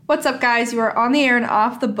What's up, guys? You are on the air and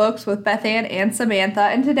off the books with Beth Ann and Samantha,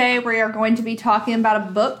 and today we are going to be talking about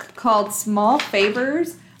a book called Small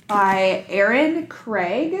Favors by Erin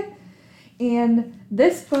Craig. And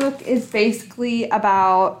this book is basically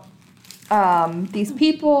about these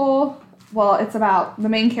people. Well, it's about the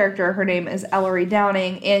main character. Her name is Ellery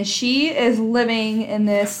Downing, and she is living in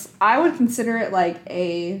this, I would consider it like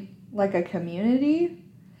a community.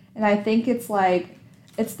 And I think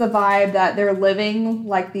it's the vibe that they're living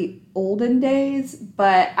like the olden days,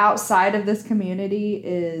 but outside of this community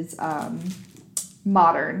is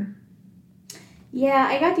modern. Yeah,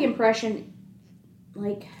 I got the impression,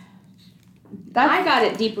 I got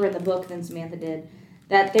it deeper in the book than Samantha did,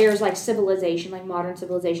 that there's like civilization, like modern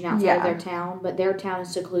civilization outside of their town, but their town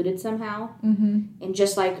is secluded somehow. Mm-hmm. And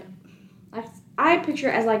just I picture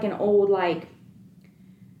it as like an old like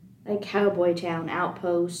cowboy town,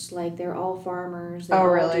 outposts, like they're all farmers, they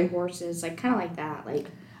all do horses, like kind of like that. Like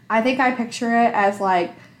I think I picture it as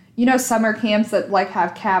like, summer camps that like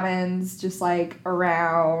have cabins just like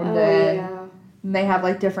around and they have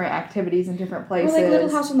like different activities in different places. Or like Little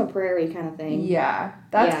House on the Prairie kind of thing. Yeah,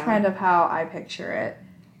 that's kind of how I picture it.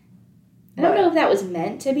 I don't know if that was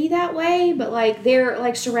meant to be that way, but like they're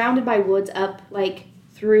like surrounded by woods up like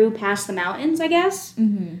through past the mountains, I guess.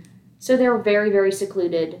 Mm-hmm. So they're very, very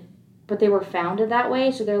secluded. But they were founded that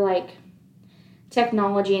way, so they're like,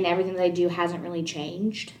 technology and everything they do hasn't really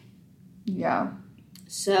changed. Yeah.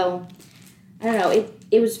 So, I don't know,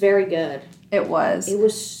 it was very good. It was. It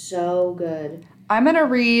was so good. I'm going to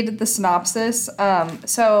read the synopsis.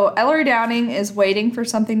 So, Ellery Downing is waiting for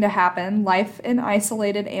something to happen. Life in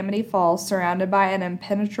isolated Amity Falls, surrounded by an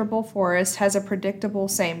impenetrable forest, has a predictable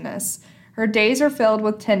sameness. Her days are filled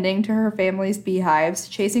with tending to her family's beehives,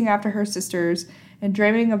 chasing after her sisters, and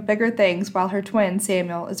dreaming of bigger things while her twin,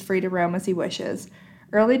 Samuel, is free to roam as he wishes.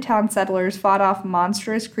 Early town settlers fought off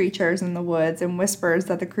monstrous creatures in the woods, and whispers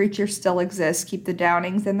that the creatures still exist keep the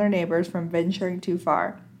Downings and their neighbors from venturing too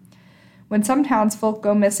far. When some townsfolk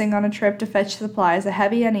go missing on a trip to fetch supplies, a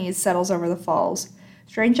heavy unease settles over the falls.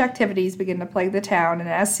 Strange activities begin to plague the town, and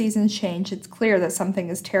as seasons change, it's clear that something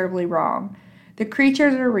is terribly wrong. The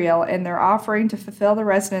creatures are real, and they're offering to fulfill the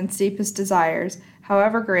residents' deepest desires,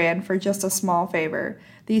 however grand, for just a small favor.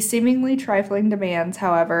 These seemingly trifling demands,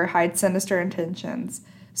 however, hide sinister intentions.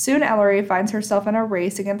 Soon Ellery finds herself in a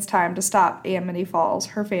race against time to stop Amity Falls,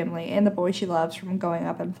 her family, and the boy she loves from going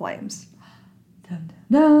up in flames. Dun,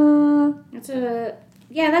 dun, dun. That's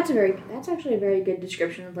actually a very good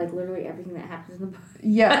description of like literally everything that happens in the book.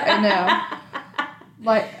 Yeah, I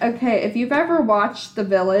know. Okay, if you've ever watched The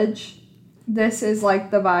Village, this is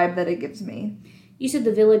like the vibe that it gives me. You said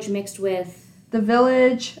The Village mixed with... The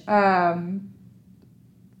Village, it's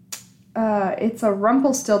a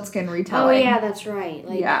Rumpelstiltskin retelling. Oh, yeah, that's right.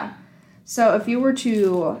 Yeah. So if you were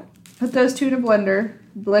to put those two in a blender,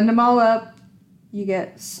 blend them all up, you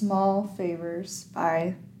get Small Favors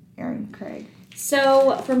by Erin Craig.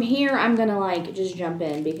 So from here, I'm going to just jump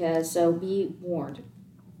in so be warned.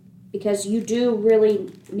 Because you do really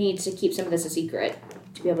need to keep some of this a secret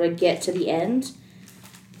to be able to get to the end.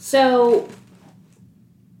 So...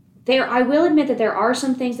 I will admit that there are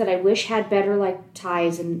some things that I wish had better,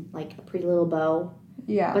 ties and, a pretty little bow.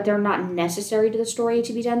 Yeah. But they're not necessary to the story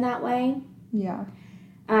to be done that way. Yeah.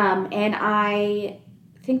 And I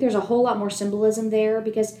think there's a whole lot more symbolism there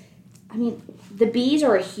because, the bees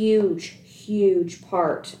are a huge, huge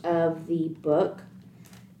part of the book.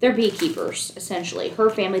 They're beekeepers, essentially. Her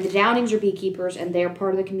family, the Downings, are beekeepers, and they're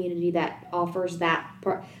part of the community that offers that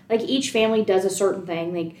part. Each family does a certain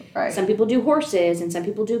thing. Some people do horses, and some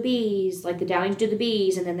people do bees. The Downings do the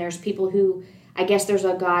bees, and then there's people who... I guess there's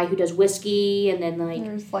a guy who does whiskey, and then,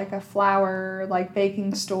 There's, a flour,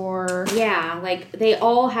 baking store. Yeah, they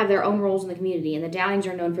all have their own roles in the community, and the Downings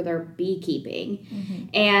are known for their beekeeping. Mm-hmm.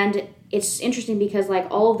 And it's interesting because,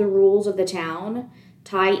 all of the rules of the town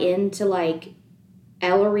tie into,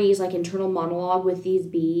 Ellery's internal monologue with these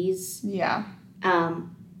bees. Yeah. And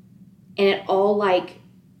it all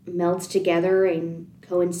melds together and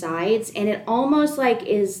coincides, and it almost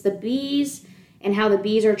is the bees and how the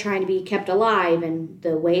bees are trying to be kept alive and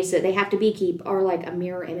the ways that they have to beekeep are a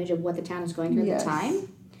mirror image of what the town is going through at the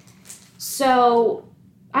time. So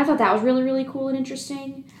I thought that was really, really cool and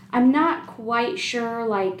interesting. I'm not quite sure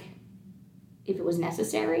if it was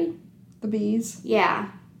necessary. The bees? Yeah.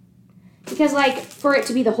 Because, for it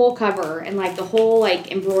to be the whole cover and, the whole,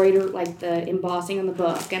 embroider, the embossing on the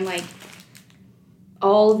book and,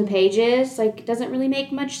 all of the pages, doesn't really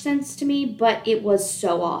make much sense to me, but it was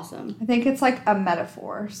so awesome. I think it's, a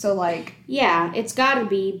metaphor, so, Yeah, it's gotta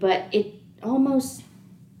be, but it almost,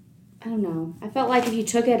 I don't know. I felt if you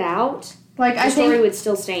took it out... Like, the story would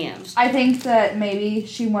still stand. I think that maybe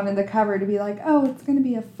she wanted the cover to be like, oh, it's going to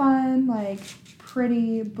be a fun, like,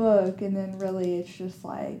 pretty book, and then really it's just,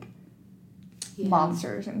 like,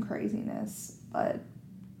 monsters and craziness, but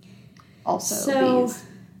also bees.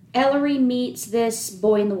 Ellery meets this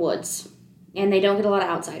boy in the woods, and they don't get a lot of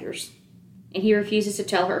outsiders, and he refuses to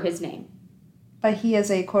tell her his name. But he is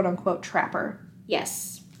a quote-unquote trapper.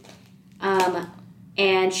 Yes.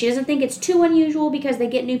 And she doesn't think it's too unusual because they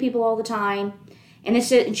get new people all the time. And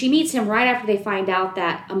she meets him right after they find out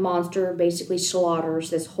that a monster basically slaughters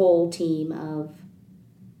this whole team of,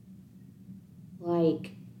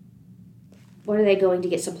 like, what are they going to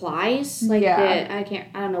get, supplies? Like, I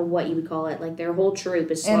don't know what you would call it. Like, their whole troop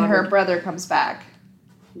is slaughtered. And her brother comes back.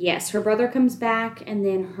 Yes, her brother comes back, and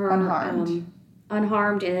then her...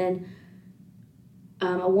 unharmed, and then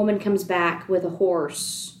a woman comes back with a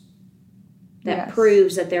horse that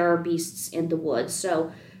proves that there are beasts in the woods.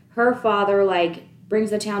 So her father, like,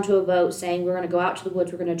 brings the town to a vote saying, we're going to go out to the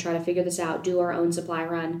woods, we're going to try to figure this out, do our own supply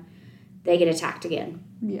run. They get attacked again.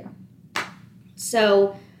 Yeah.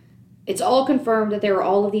 So it's all confirmed that there are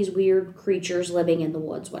all of these weird creatures living in the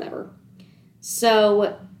woods, whatever.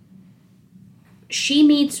 So she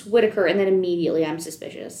meets Whittaker, and then immediately I'm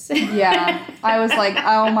suspicious. Yeah. I was like,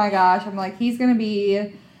 oh my gosh. I'm like,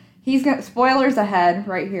 spoilers ahead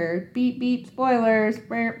right here. Beep, beep, spoilers.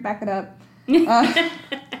 Back it up.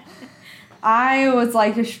 I was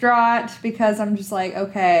like distraught because I'm just like,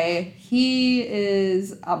 okay, he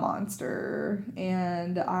is a monster,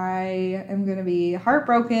 and I am going to be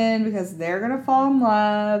heartbroken because they're going to fall in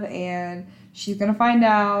love, and she's going to find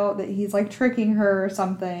out that he's like tricking her or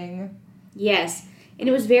something. Yes. And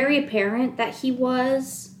it was very apparent that he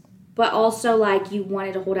was, but also like you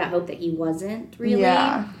wanted to hold out hope that he wasn't really.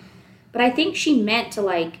 Yeah. But I think she meant to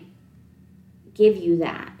like give you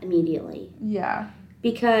that immediately. Yeah.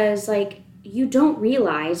 Because like you don't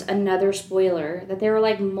realize, another spoiler, that there are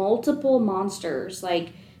like multiple monsters like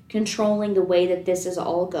controlling the way that this is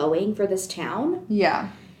all going for this town. Yeah.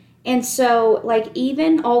 And so like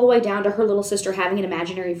even all the way down to her little sister having an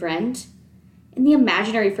imaginary friend, and the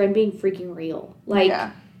imaginary friend being freaking real. Like,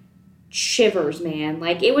 shivers, man.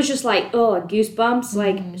 Like, it was just like, oh, goosebumps.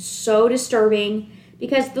 Like, so disturbing.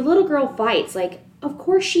 Because the little girl fights. Like, of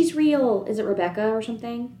course she's real. Is it Rebecca or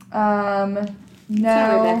something? No. It's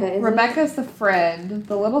not Rebecca, is Rebecca's the friend.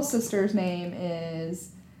 The little sister's name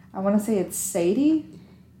is, I want to say it's Sadie.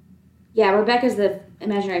 Yeah, Rebecca's the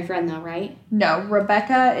imaginary friend, though, right? No,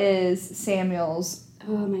 Rebecca is Samuel's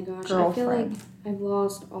Oh, my gosh. girlfriend. I feel like I've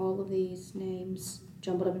lost all of these names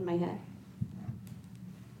jumbled up in my head.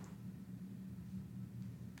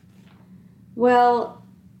 Well,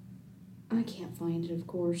 I can't find it, of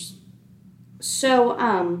course. So,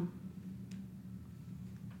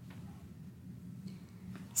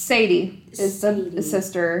 Sadie is the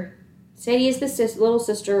sister. Sadie is the little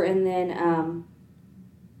sister, and then,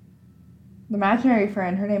 the imaginary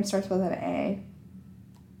friend, her name starts with an A.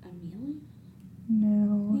 Amelia? No.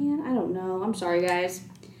 Man, I don't know. I'm sorry, guys.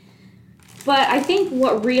 But I think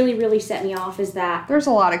what really, really set me off is that There's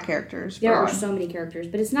a lot of characters. there are so many characters,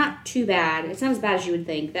 but it's not too bad. It's not as bad as you would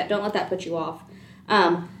think. Don't let that put you off.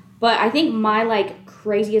 But I think my like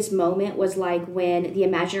craziest moment was like when the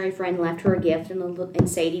imaginary friend left her a gift, and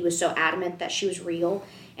Sadie was so adamant that she was real,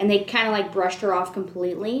 and they kind of like brushed her off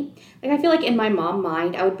completely. Like I feel like in my mom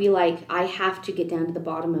mind, I would be like, I have to get down to the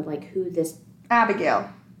bottom of like who this Abigail.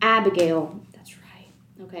 That's right.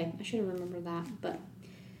 Okay, I should have remembered that, but.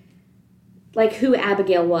 Like, who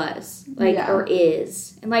Abigail was, like, or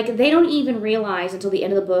is. And, like, they don't even realize until the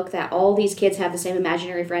end of the book that all these kids have the same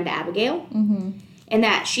imaginary friend, Abigail. Mm-hmm. And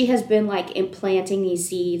that she has been, like, implanting these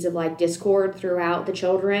seeds of, like, discord throughout the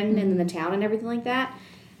children and the town and everything like that.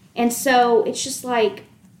 And so, it's just, like,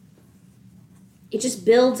 it just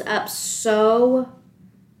builds up so,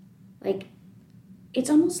 like, it's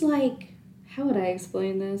almost like, how would I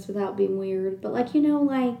explain this without being weird? But, like, you know,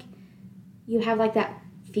 like, you have, like, that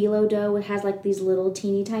phyllo dough. It has like these little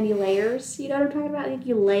teeny tiny layers. You know what I'm talking about? Like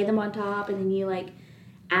you lay them on top and then you like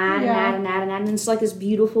add and add and add and add, and it's like this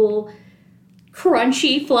beautiful,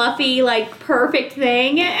 crunchy, fluffy, like perfect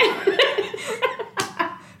thing.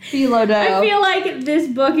 Phyllo dough. I feel like this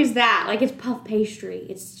book is that. Like it's puff pastry.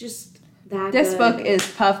 It's just that. This good. book is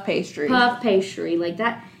puff pastry. Puff pastry, like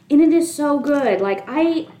that, and it is so good. Like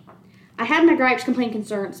I had my gripes,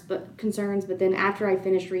 concerns, but then after I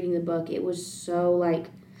finished reading the book, it was so like.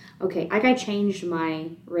 Okay, I changed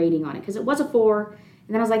my rating on it because it was a 4, and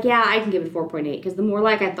then I was like, yeah, I can give it a 4.8 because the more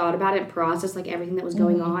like I thought about it and processed like everything that was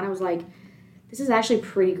going on, I was like, this is actually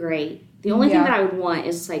pretty great. The only thing that I would want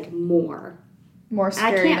is like more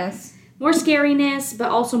scariness. more scariness, but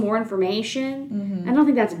also more information. Mm-hmm. I don't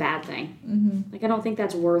think that's a bad thing. Mm-hmm. Like, I don't think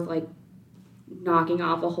that's worth, like, knocking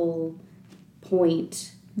off a whole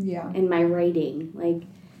point Yeah. in my rating. Like,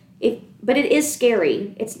 but it is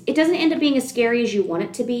scary. It doesn't end up being as scary as you want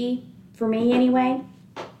it to be, for me anyway.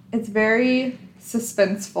 It's very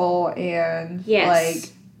suspenseful and Yes.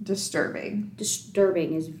 like disturbing.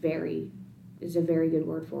 Disturbing is a very good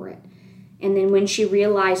word for it. And then when she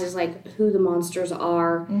realizes like who the monsters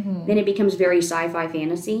are, then it becomes very sci-fi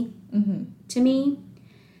fantasy to me.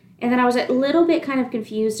 And then I was a little bit kind of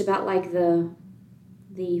confused about like the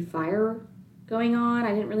fire going on.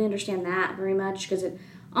 I didn't really understand that very much because it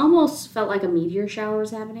almost felt like a meteor shower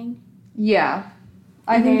was happening. Yeah.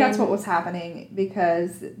 I And think that's then- what was happening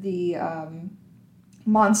because the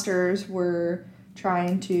monsters were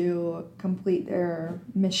trying to complete their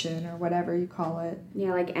mission or whatever you call it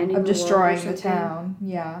Yeah, like ending of the world or destroying the something. town.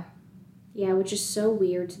 Yeah. Yeah, which is so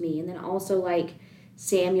weird to me. And then also like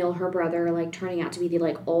Samuel, her brother, like turning out to be the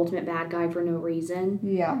like ultimate bad guy for no reason.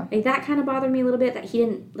 Yeah. Like that kind of bothered me a little bit that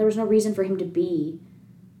there was no reason for him to be,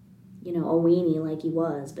 you know, a weenie like he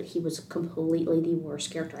was, but he was completely the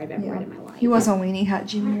worst character I've ever read in my life. He was a weenie hat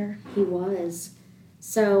junior. He was.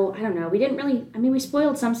 So, I don't know. We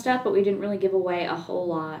spoiled some stuff, but we didn't really give away a whole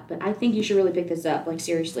lot. But I think you should really pick this up, like,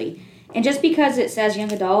 seriously. And just because it says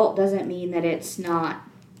young adult doesn't mean that it's not.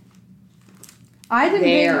 I didn't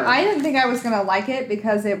There. think I was gonna like it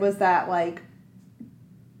because it was that like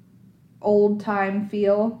old time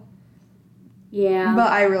feel. Yeah.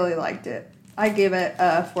 But I really liked it. I gave it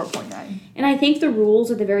a 4.9. And I think the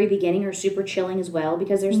rules at the very beginning are super chilling as well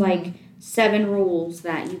because there's like 7 rules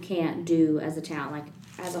that you can't do as a town. Like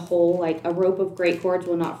as a whole, like a rope of great cords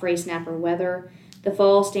will not fray, snap, or weather. The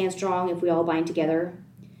fall stands strong if we all bind together.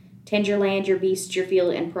 Tend your land, your beasts, your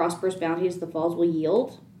field, and prosperous bounties the falls will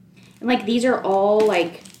yield. And like these are all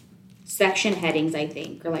like section headings, I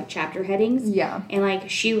think, or like chapter headings. Yeah. And like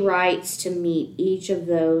she writes to meet each of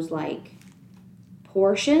those like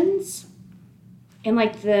portions. And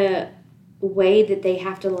like the way that they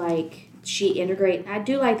have to like I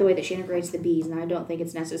do like the way that she integrates the bees, and I don't think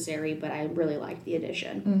it's necessary, but I really like the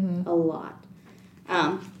addition a lot.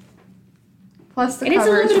 Plus the And it's a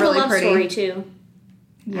cover little is bit of a really love pretty. story too,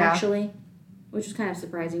 Yeah. actually, which was kind of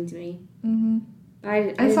surprising to me. Mm-hmm. I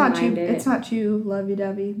It's didn't not mind too. it. It's not too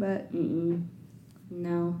lovey-dovey, but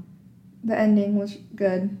No, the ending was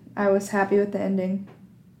good. I was happy with the ending.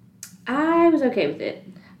 I was okay with it.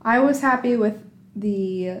 I was happy with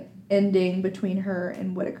the ending between her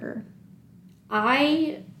and Whitaker.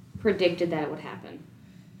 I predicted that it would happen.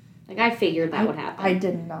 Like I figured that would happen. I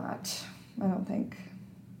did not. I don't think.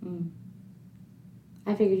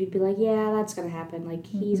 I figured you'd be like, yeah, that's gonna happen. Like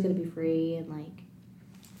he's gonna be free, and like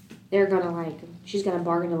they're gonna like she's gonna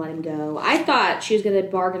bargain to let him go. I thought she was gonna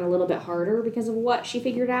bargain a little bit harder because of what she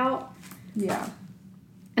figured out. Yeah.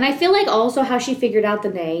 And I feel like also how she figured out the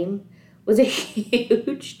name was a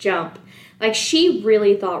huge jump. Like she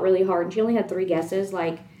really thought really hard, and she only had 3 guesses.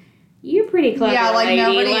 Like you're pretty clever, Yeah, like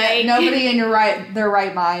lady. nobody in their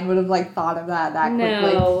right mind would have like thought of that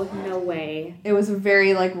quickly. No way. It was a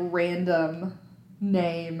very like random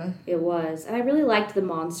name. It was, and I really liked the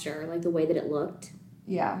monster, like the way that it looked.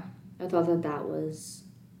 Yeah. I thought that was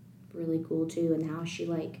really cool too, and how she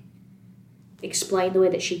like explained the way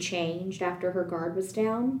that she changed after her guard was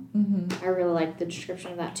down. Mm-hmm. I really liked the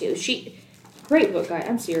description of that too. Great book, guys.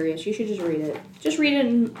 I'm serious. You should just read it. Just read it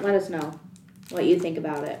and let us know what you think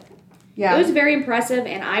about it. Yeah. It was very impressive,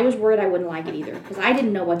 and I was worried I wouldn't like it either because I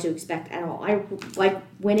didn't know what to expect at all. I like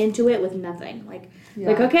went into it with nothing. Like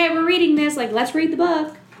okay, we're reading this. Like let's read the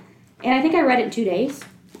book, and I think I read it in 2 days.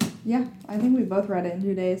 Yeah, I think we both read it in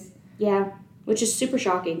 2 days. Yeah, which is super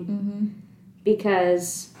shocking Mm-hmm.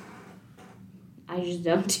 because I just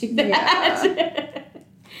don't do that. Yeah.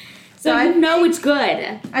 So you know it's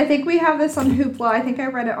good. I think we have this on Hoopla. I think I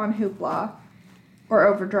read it on Hoopla or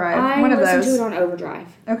Overdrive. One of listened those. to it on Overdrive.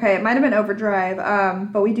 Okay, it might have been Overdrive.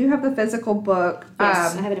 But we do have the physical book.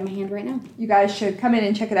 Yes, I have it in my hand right now. You guys should come in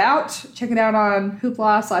and check it out. Check it out on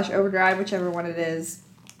Hoopla/Overdrive, whichever one it is.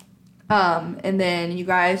 And then you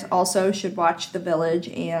guys also should watch The Village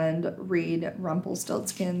and read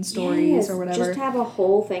Rumpelstiltskin stories or whatever. Just have a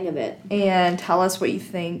whole thing of it. And tell us what you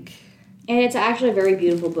think. And it's actually a very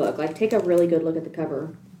beautiful book. Like, take a really good look at the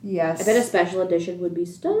cover. Yes. I bet a special edition would be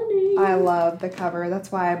stunning. I love the cover.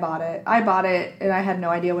 That's why I bought it. I bought it and I had no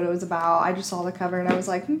idea what it was about. I just saw the cover and I was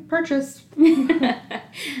like, purchased.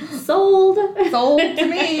 Sold. Sold to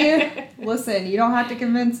me. Listen, you don't have to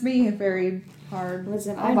convince me very hard.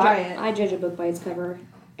 Listen, I'll buy it. I judge a book by its cover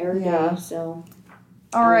every day, Yeah. so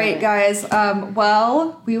All love right, it. guys.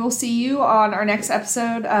 Well, we will see you on our next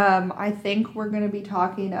episode. I think we're going to be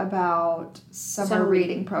talking about summer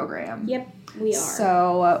reading program. Yep, we are.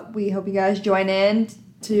 So we hope you guys join in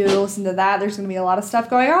to listen to that. There's going to be a lot of stuff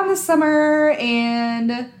going on this summer,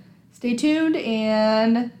 and stay tuned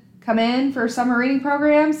and come in for summer reading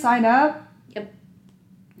program. Sign up. Yep.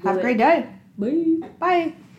 Have a great day. Bye. Bye.